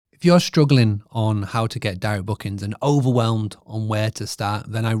If you're struggling on how to get direct bookings and overwhelmed on where to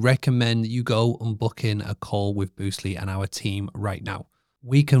start, then I recommend you go and book in a call with Boostly and our team right now.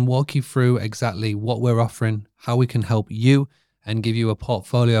 We can walk you through exactly what we're offering, how we can help you, and give you a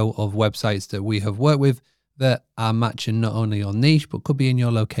portfolio of websites that we have worked with that are matching not only your niche, but could be in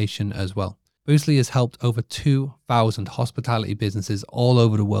your location as well. Boostly has helped over 2,000 hospitality businesses all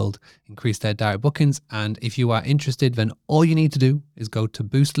over the world increase their direct bookings. And if you are interested, then all you need to do is go to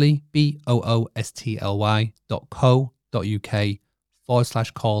Boostly,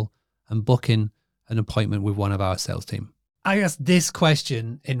 boostly.co.uk/call and book in an appointment with one of our sales team. I asked this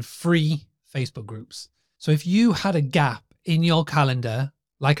question in 3 Facebook groups. So if you had a gap in your calendar,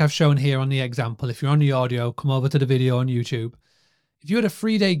 like I've shown here on the example, if you're on the audio, come over to the video on YouTube. If you had a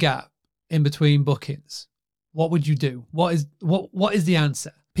 3-day gap in between bookings, what would you do? What is the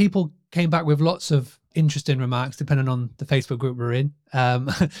answer? People came back with lots of interesting remarks depending on the Facebook group we're in.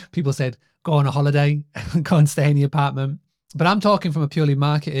 People said, go on a holiday, go and stay in the apartment. But I'm talking from a purely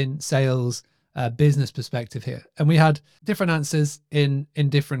marketing, sales, business perspective here. And we had different answers in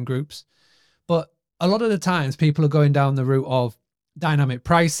different groups. But a lot of the times people are going down the route of dynamic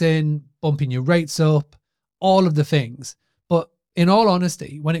pricing, bumping your rates up, all of the things. But in all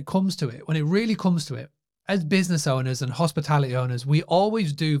honesty, when it really comes to it, as business owners and hospitality owners, we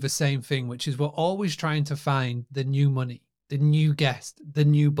always do the same thing, which is we're always trying to find the new money, the new guest, the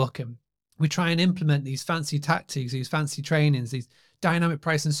new booking. We try and implement these fancy tactics, these fancy trainings, these dynamic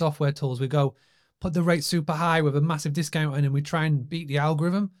pricing software tools. We go put the rate super high with a massive discount in, and we try and beat the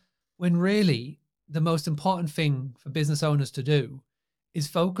algorithm, when really the most important thing for business owners to do is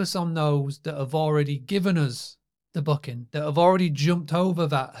focus on those that have already given us the booking, that have already jumped over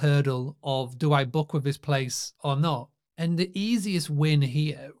that hurdle of, do I book with this place or not? And the easiest win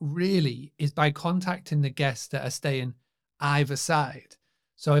here really is by contacting the guests that are staying either side.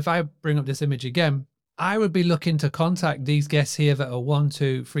 So if I bring up this image again, I would be looking to contact these guests here that are 1,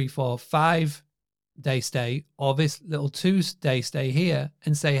 2, 3, 4, 5 day stay, or this little 2-day stay here,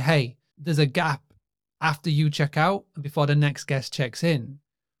 and say, hey, there's a gap after you check out and before the next guest checks in.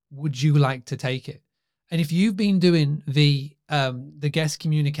 Would you like to take it? And if you've been doing the guest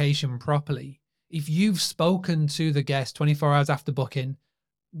communication properly, if you've spoken to the guest 24 hours after booking,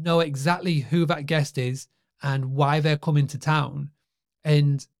 know exactly who that guest is and why they're coming to town,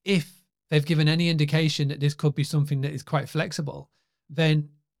 and if they've given any indication that this could be something that is quite flexible, then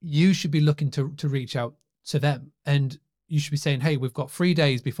you should be looking to reach out to them. And you should be saying, hey, we've got 3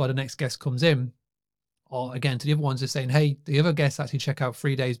 days before the next guest comes in. Or again, to the other ones, are saying, hey, the other guests actually check out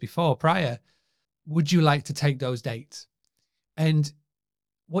 3 days prior. Would you like to take those dates? And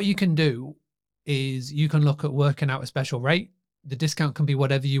what you can do is you can look at working out a special rate. The discount can be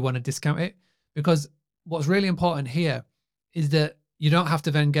whatever you want to discount it, because what's really important here is that you don't have to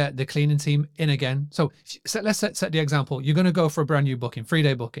then get the cleaning team in again. So let's set the example. You're going to go for a brand new booking,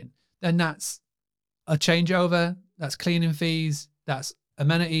 3-day booking. Then that's a changeover, that's cleaning fees, that's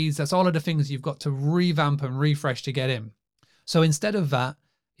amenities, that's all of the things you've got to revamp and refresh to get in. So instead of that,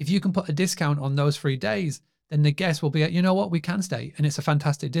 if you can put a discount on those 3 days, then the guest will be like, you know what, we can stay. And it's a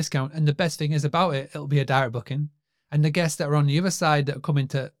fantastic discount. And the best thing is about it, it'll be a direct booking. And the guests that are on the other side that are coming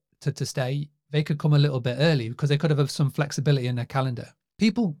to stay, they could come a little bit early because they could have some flexibility in their calendar.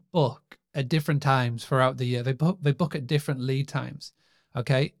 People book at different times throughout the year. They book at different lead times.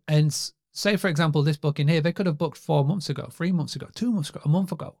 Okay. And say, for example, this booking here, they could have booked 4 months ago, 3 months ago, 2 months ago, a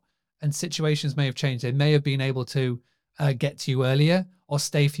month ago. And situations may have changed. They may have been able to get to you earlier or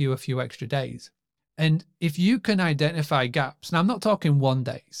stay for you a few extra days. And if you can identify gaps, now I'm not talking 1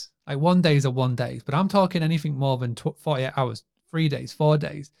 days, like 1 days are 1 days, but I'm talking anything more than 48 hours, 3 days, 4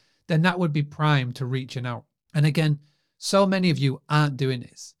 days, then that would be prime to reaching out. And again, so many of you aren't doing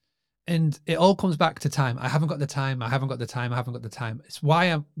this. And it all comes back to time. I haven't got the time. I haven't got the time. I haven't got the time. It's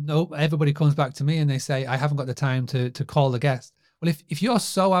why everybody comes back to me and they say, I haven't got the time to call the guest. Well, if you're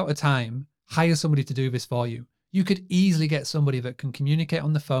so out of time, hire somebody to do this for you. You could easily get somebody that can communicate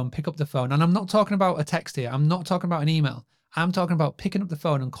on the phone, pick up the phone. And I'm not talking about a text here. I'm not talking about an email. I'm talking about picking up the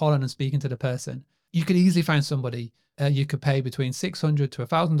phone and calling and speaking to the person. You could easily find somebody you could pay between $600 to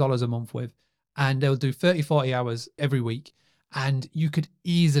 $1,000 a month with, and they'll do 30, 40 hours every week. And you could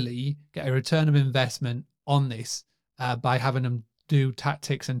easily get a return of investment on this by having them do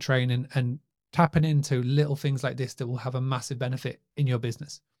tactics and training and tapping into little things like this that will have a massive benefit in your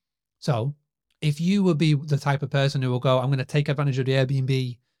business. So if you would be the type of person who will go, I'm going to take advantage of the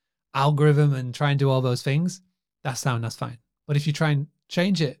Airbnb algorithm and try and do all those things, that's fine. But if you try and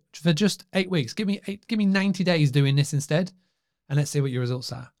change it for just 8 weeks, give me 90 days doing this instead, and let's see what your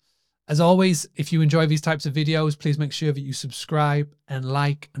results are. As always, if you enjoy these types of videos, please make sure that you subscribe and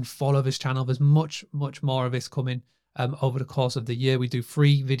like and follow this channel. There's much more of this coming over the course of the year. We do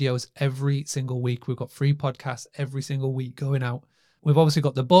free videos every single week. We've got free podcasts every single week going out. We've obviously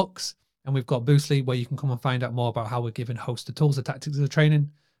got the books, and we've got Boostly, where you can come and find out more about how we're giving hosts the tools, the tactics, the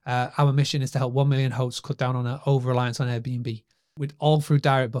training. Our mission is to help 1 million hosts cut down on an over-reliance on Airbnb, with all through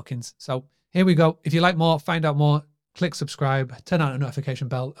direct bookings. So here we go. If you like more, find out more, click subscribe, turn on the notification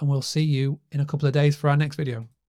bell, and we'll see you in a couple of days for our next video.